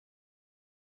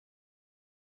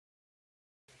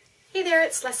Hey there,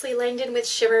 it's Lesley Langdon with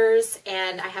SHIMMERZ,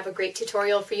 and I have a great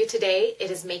tutorial for you today.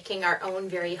 It is making our own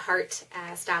very heart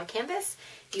style canvas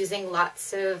using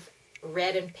lots of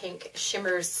red and pink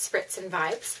shimmers, spritz, and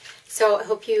vibes. So I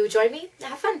hope you join me and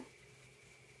have fun.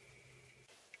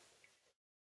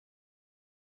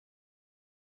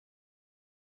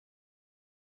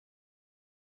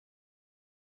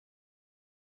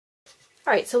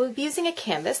 Alright, so we'll be using a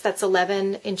canvas that's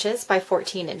 11 inches by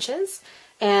 14 inches.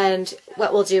 And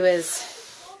what we'll do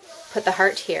is put the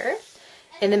heart here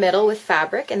in the middle with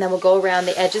fabric, and then we'll go around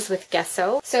the edges with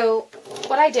gesso. So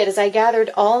what I did is I gathered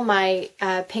all my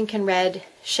pink and red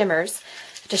shimmers,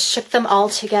 just shook them all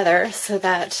together so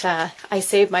that I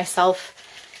saved myself,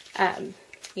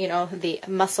 you know, the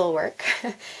muscle work.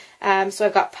 So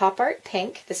I've got Pop Art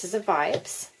Pink, this is a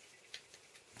Vibez.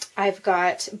 I've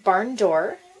got Barn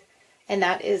Door, and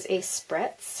that is a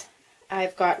Spritz.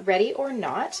 I've got Ready or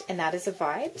Not, and that is a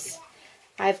Vibez.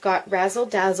 I've got Razzle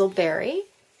Dazzle Berry,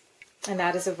 and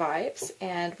that is a Vibez.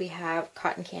 And we have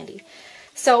Cotton Candy.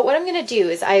 So what I'm going to do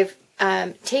is I've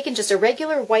taken just a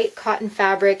regular white cotton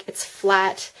fabric. It's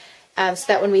flat, so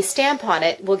that when we stamp on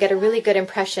it, we'll get a really good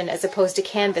impression as opposed to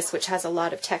canvas, which has a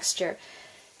lot of texture.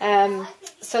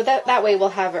 So that way we'll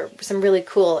have some really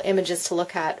cool images to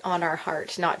look at on our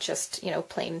heart, not just, you know,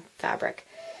 plain fabric.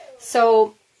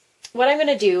 So what I'm going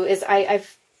to do is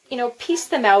I've you know,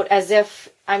 pieced them out as if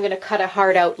I'm going to cut a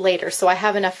heart out later, so I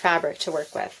have enough fabric to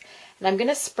work with. And I'm going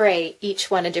to spray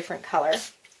each one a different color.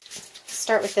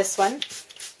 Start with this one.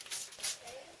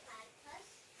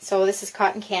 So this is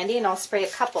Cotton Candy, and I'll spray a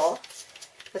couple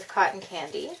with Cotton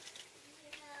Candy.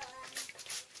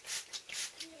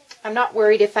 I'm not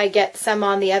worried if I get some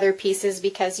on the other pieces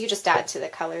because you just add to the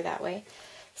color that way.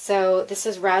 So this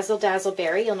is Razzle Dazzle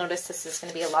Berry. You'll notice this is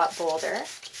going to be a lot bolder.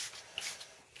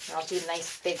 I'll do a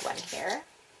nice big one here.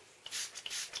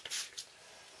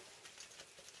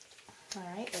 All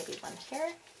right, maybe one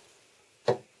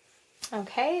here.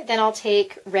 Okay, then I'll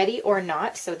take Ready or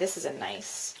Not. So this is a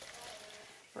nice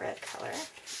red color.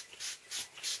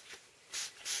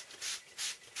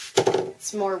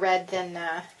 It's more red than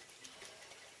the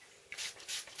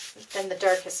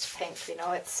darkest pink. You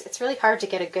know, it's really hard to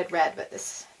get a good red, but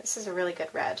this is a really good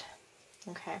red.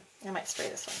 Okay, I might spray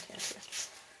this one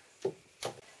too.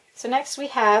 So next we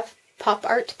have Pop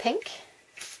Art Pink.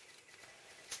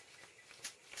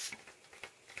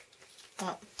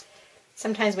 Oh,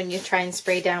 sometimes when you try and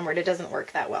spray downward, it doesn't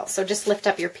work that well. So just lift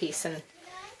up your piece and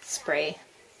spray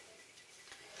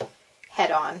head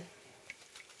on.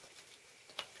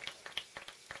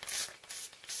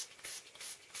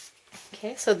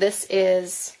 Okay, so this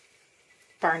is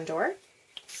Barn Door.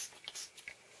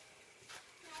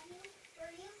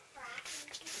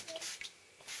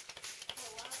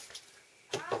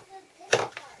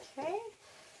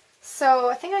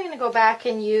 So I think I'm going to go back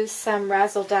and use some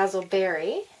Razzle Dazzle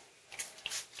Berry,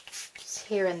 just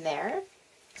here and there.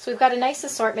 So we've got a nice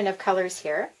assortment of colors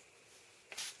here.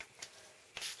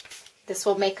 This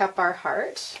will make up our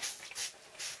heart.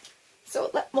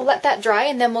 So we'll let that dry,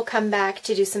 and then we'll come back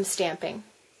to do some stamping.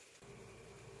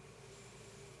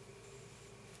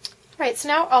 Alright, so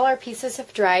now all our pieces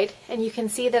have dried, and you can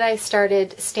see that I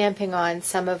started stamping on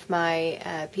some of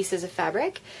my pieces of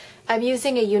fabric. I'm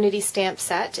using a Unity stamp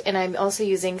set, and I'm also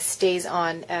using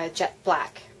Staz-on Jet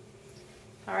Black.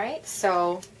 Alright,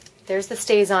 so there's the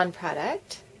Staz-on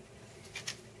product.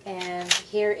 And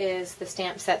here is the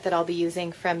stamp set that I'll be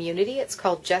using from Unity. It's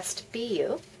called Just Be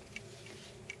You.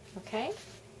 Okay,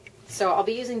 so I'll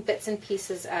be using bits and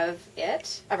pieces of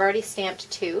it. I've already stamped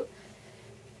two.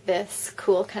 This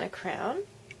cool kind of crown,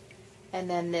 and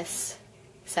then this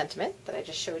sentiment that I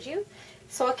just showed you.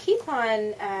 So I'll keep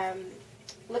on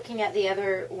looking at the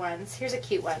other ones. Here's a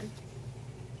cute one.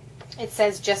 It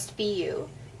says Just Be You.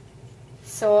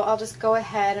 So I'll just go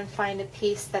ahead and find a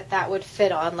piece that would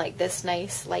fit on, like this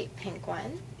nice light pink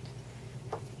one.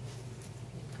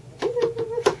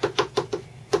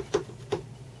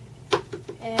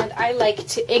 And I like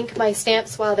to ink my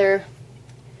stamps while they're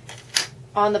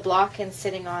on the block and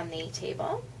sitting on the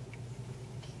table.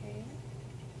 Okay.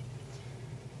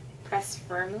 Press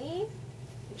firmly.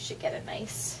 You should get a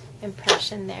nice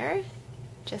impression there.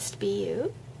 Just Be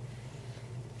You.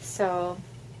 So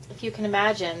if you can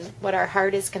imagine what our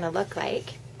heart is going to look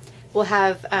like, we'll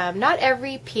have not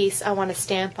every piece I want to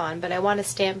stamp on, but I want to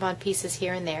stamp on pieces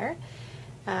here and there.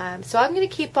 So I'm going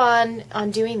to keep on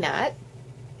doing that,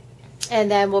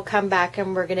 and then we'll come back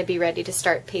and we're going to be ready to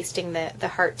start pasting the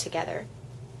heart together.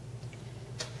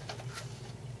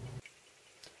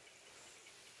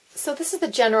 So this is the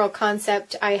general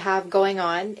concept I have going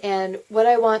on, and what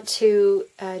I want to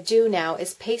do now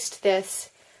is paste this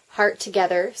heart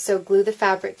together. So glue the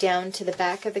fabric down to the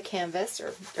back of the canvas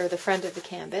or the front of the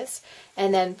canvas,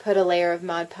 and then put a layer of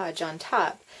Mod Podge on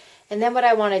top. And then what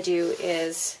I want to do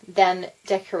is then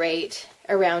decorate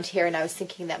around here, and I was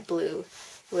thinking that blue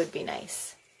would be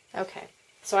nice. Okay,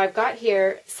 so I've got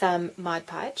here some Mod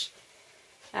Podge.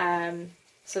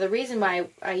 So the reason why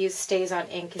I use Staz-on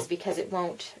ink is because it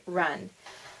won't run.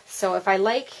 So if I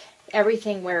like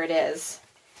everything where it is,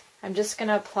 I'm just going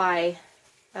to apply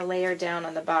a layer down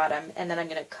on the bottom, and then I'm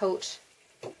going to coat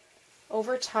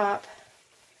over top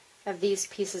of these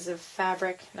pieces of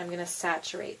fabric, and I'm going to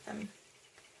saturate them.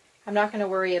 I'm not going to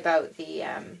worry about the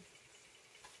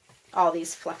all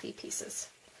these fluffy pieces.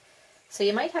 So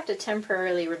you might have to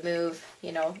temporarily remove,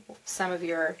 you know, some of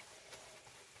your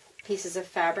pieces of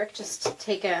fabric. Just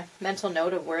take a mental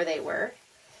note of where they were,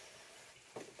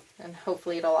 and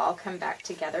hopefully it'll all come back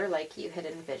together like you had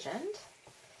envisioned.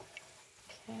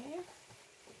 Okay.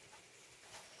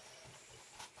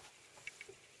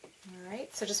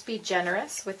 Alright, so just be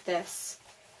generous with this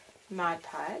Mod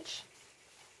Podge.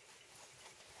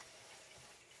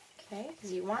 Okay,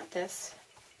 because you want this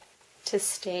to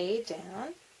stay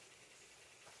down.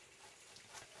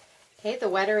 Okay, the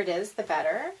wetter it is, the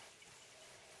better.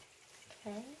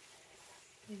 Okay,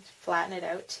 and flatten it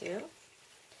out too.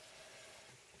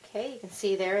 Okay, you can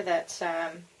see there that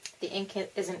the ink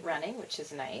isn't running, which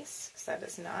is nice, because that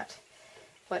is not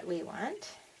what we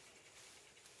want.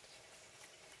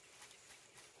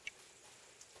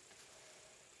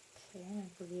 Okay,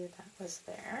 I believe that was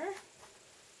there.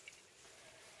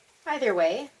 Either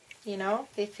way, you know,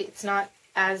 if it's not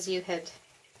as you had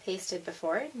pasted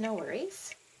before, no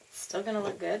worries. It's still going to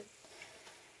look good.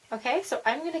 Okay, so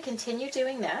I'm going to continue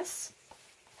doing this,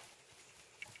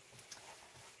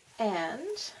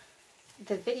 and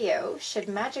the video should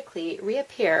magically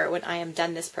reappear when I am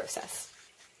done this process.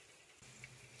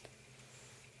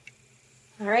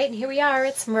 Alright, and here we are.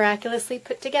 It's miraculously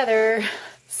put together.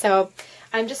 So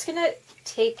I'm just going to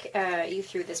take you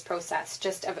through this process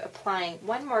just of applying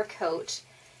one more coat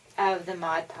of the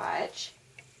Mod Podge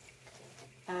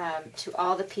to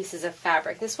all the pieces of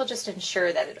fabric. This will just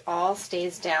ensure that it all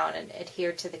stays down and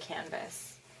adhere to the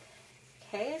canvas.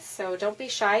 Okay, so don't be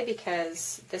shy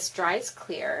because this dries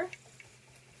clear.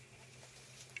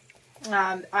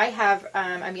 I'm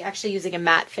actually using a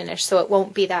matte finish, so it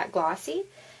won't be that glossy,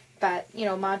 but you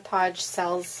know, Mod Podge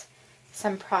sells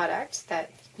some product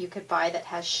that you could buy that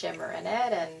has shimmer in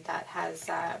it and that has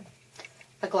a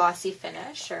glossy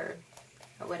finish or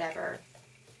whatever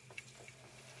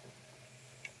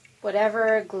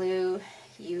glue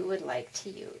you would like to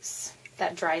use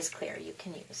that dries clear, you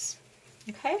can use.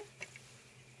 Okay?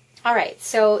 Alright,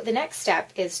 so the next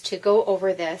step is to go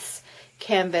over this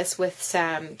canvas with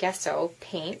some gesso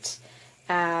paint,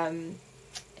 and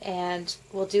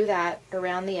we'll do that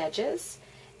around the edges,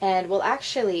 and we'll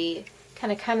actually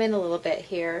kind of come in a little bit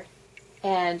here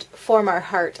and form our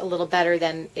heart a little better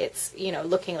than it's, you know,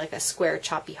 looking like a square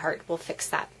choppy heart. We'll fix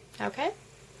that. Okay?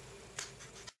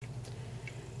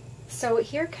 So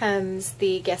here comes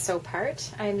the gesso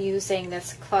part. I'm using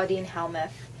this Claudine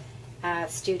Helmuth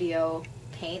Studio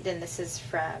paint, and this is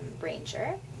from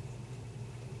Ranger.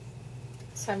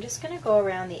 So I'm just going to go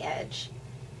around the edge.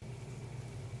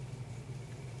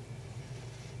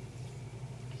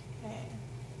 Okay.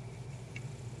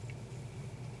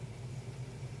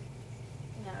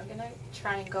 Now I'm going to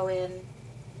try and go in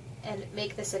and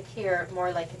make this appear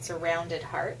more like it's a rounded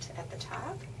heart at the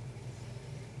top.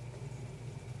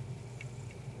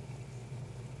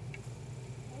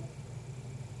 Okay.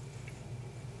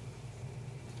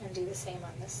 And do the same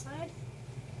on this side.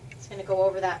 It's going to go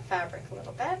over that fabric a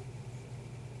little bit.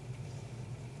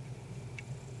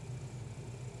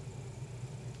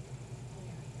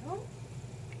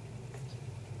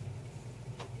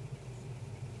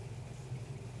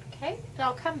 Okay, and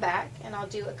I'll come back and I'll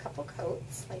do a couple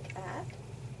coats like that.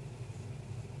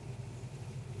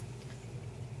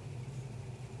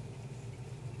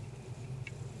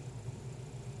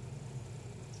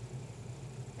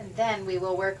 And then we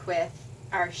will work with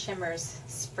our SHIMMERZ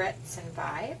Spritz and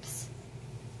Vibez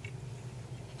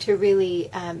to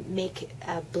really make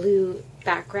a blue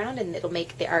background, and it'll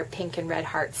make the Art Pink and Red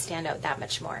heart stand out that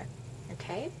much more.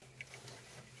 Okay?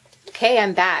 Okay,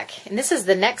 I'm back. And this is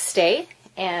the next day.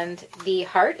 And the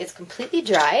heart is completely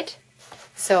dried,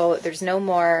 so there's no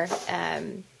more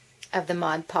of the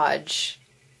Mod Podge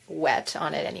wet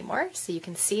on it anymore. So you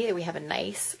can see that we have a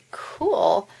nice,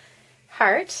 cool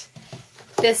heart.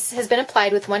 This has been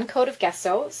applied with one coat of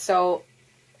gesso, so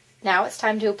now it's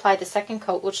time to apply the second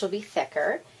coat, which will be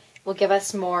thicker. Will give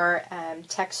us more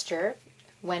texture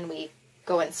when we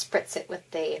go and spritz it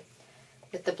with the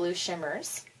blue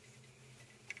shimmers.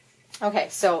 Okay,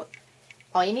 so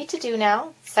all you need to do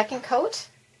now, second coat,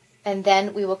 and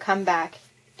then we will come back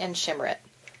and shimmer it.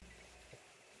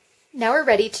 Now we're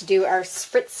ready to do our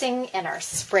spritzing and our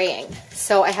spraying.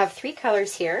 So I have 3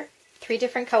 colors here, 3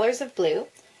 different colors of blue.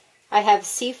 I have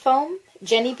Seafoam,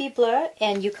 Jeni Bleu,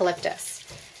 and Eucalyptus.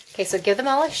 Okay, so give them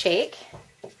all a shake.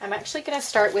 I'm actually going to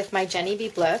start with my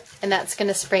Jeni Bleu, and that's going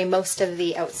to spray most of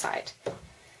the outside.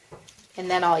 And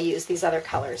then I'll use these other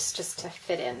colors just to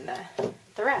fit in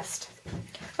the rest.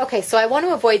 Okay, so I want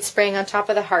to avoid spraying on top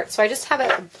of the heart, so I just have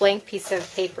a blank piece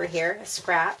of paper here, a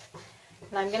scrap,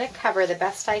 and I'm going to cover the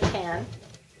best I can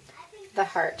the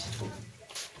heart.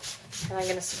 And I'm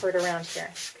going to squirt around here.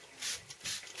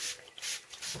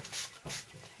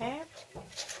 Okay.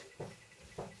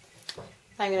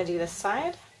 I'm going to do this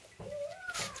side.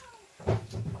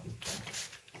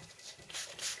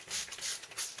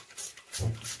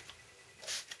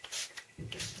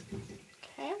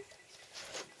 Okay.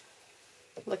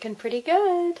 Looking pretty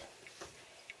good.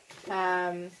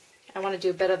 I want to do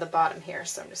a bit of the bottom here,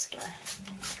 so I'm just going to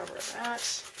cover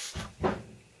that.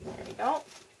 There we go.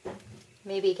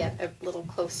 Maybe get a little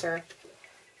closer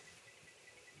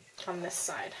on this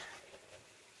side.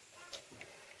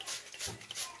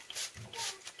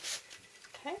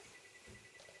 Okay.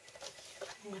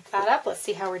 Lift that up. Let's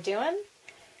see how we're doing.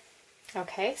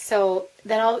 Okay, so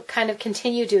then I'll kind of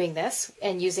continue doing this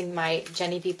and using my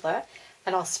Jeni Bleu,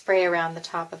 and I'll spray around the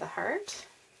top of the heart.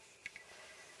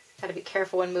 Got to be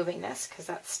careful when moving this because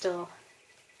that still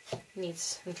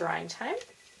needs some drying time.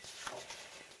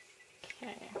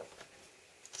 Okay,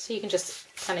 so you can just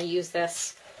kind of use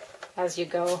this as you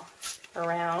go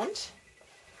around.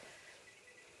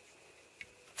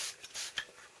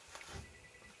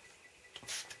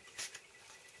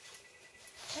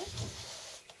 Okay.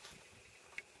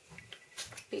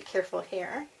 Be careful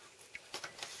here.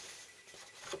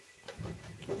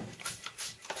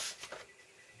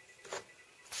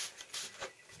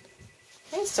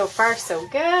 Okay, so far so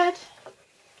good.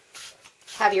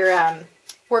 Have your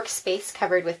workspace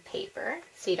covered with paper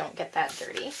so you don't get that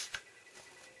dirty.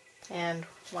 And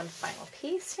one final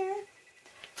piece here.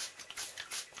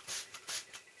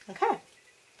 Okay.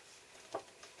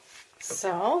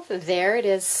 So there it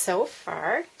is so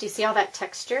far. Do you see all that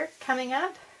texture coming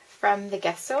up from the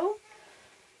gesso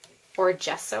or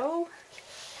gesso?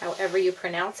 However you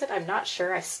pronounce it, I'm not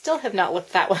sure. I still have not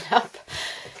looked that one up.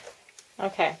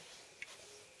 Okay.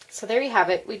 So there you have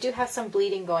it. We do have some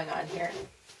bleeding going on here.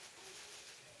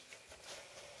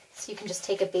 So you can just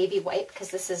take a baby wipe because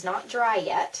this is not dry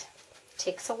yet. It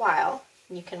takes a while,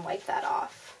 and you can wipe that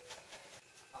off.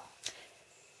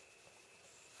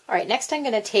 All right, next I'm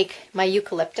going to take my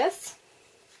eucalyptus,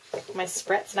 my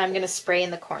spritz, and I'm going to spray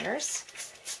in the corners.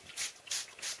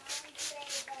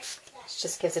 This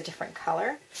just gives a different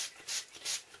color.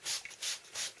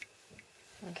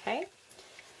 Okay,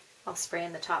 I'll spray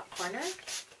in the top corner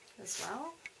as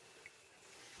well.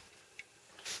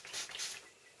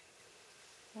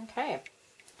 Okay,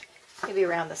 maybe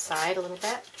around the side a little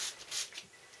bit.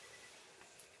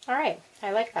 All right,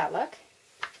 I like that look.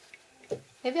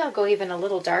 Maybe I'll go even a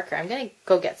little darker. I'm going to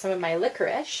go get some of my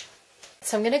licorice.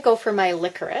 So I'm going to go for my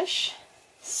Licorice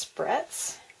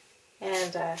Spritz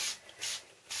and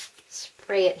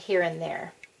spray it here and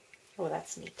there. Oh,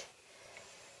 that's neat.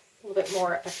 A little bit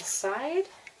more up at the side.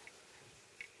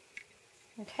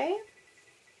 Okay.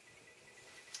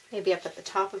 Maybe up at the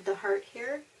top of the heart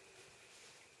here.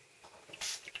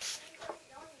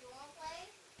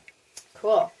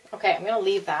 Cool. Okay, I'm going to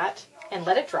leave that and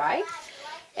let it dry.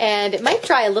 And it might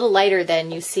dry a little lighter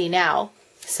than you see now.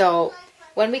 So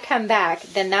when we come back,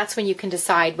 then that's when you can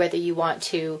decide whether you want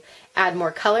to add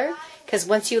more color. Because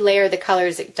once you layer the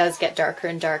colors, it does get darker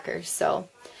and darker. So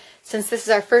since this is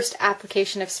our first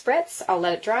application of spritz, I'll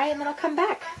let it dry and then I'll come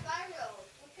back.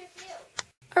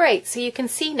 Alright, so you can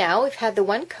see now we've had the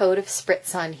one coat of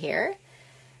spritz on here.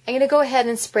 I'm going to go ahead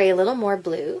and spray a little more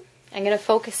blue. I'm going to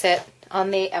focus it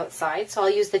on the outside, so I'll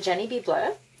use the Jeni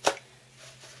Bleu.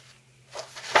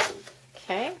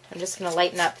 Okay, I'm just going to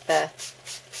lighten up the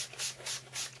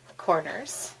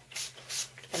corners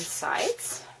and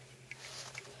sides.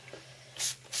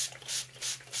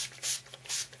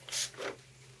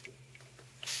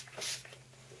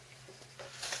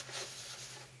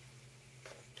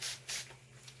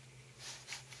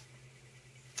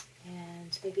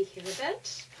 And maybe here a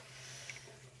bit.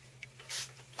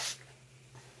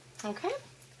 Okay,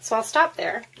 so I'll stop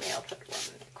there. Maybe I'll put one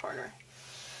in the corner.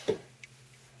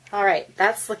 All right,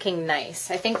 that's looking nice.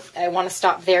 I think I want to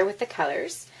stop there with the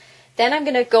colors. Then I'm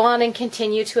going to go on and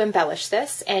continue to embellish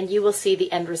this, and you will see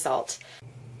the end result.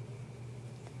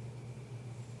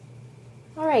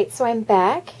 All right, so I'm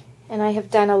back, and I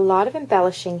have done a lot of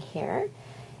embellishing here.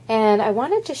 And I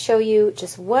wanted to show you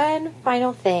just one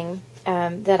final thing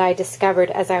that I discovered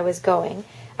as I was going.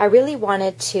 I really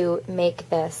wanted to make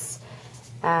this,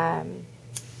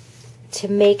 to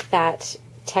make that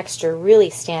texture really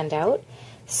stand out.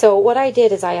 So what I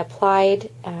did is I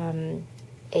applied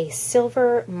a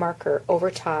silver marker over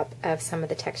top of some of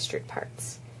the textured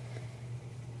parts.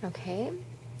 Okay.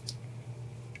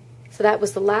 So that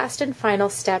was the last and final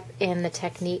step in the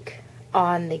technique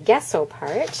on the gesso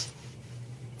part.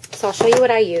 So I'll show you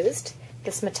what I used.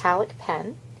 This metallic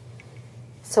pen.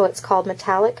 So it's called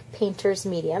Metallic Painter's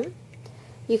Medium.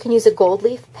 You can use a gold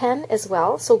leaf pen as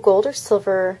well. So gold or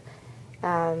silver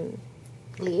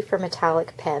leaf or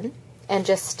metallic pen. And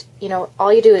just, you know,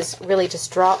 all you do is really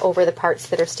just draw over the parts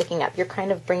that are sticking up. You're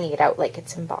kind of bringing it out like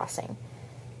it's embossing.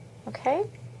 Okay?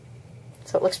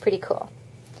 So it looks pretty cool.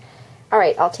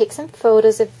 Alright, I'll take some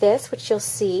photos of this, which you'll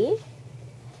see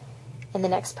in the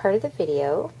next part of the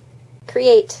video.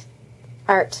 Create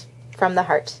art from the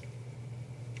heart.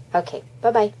 Okay,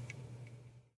 bye-bye.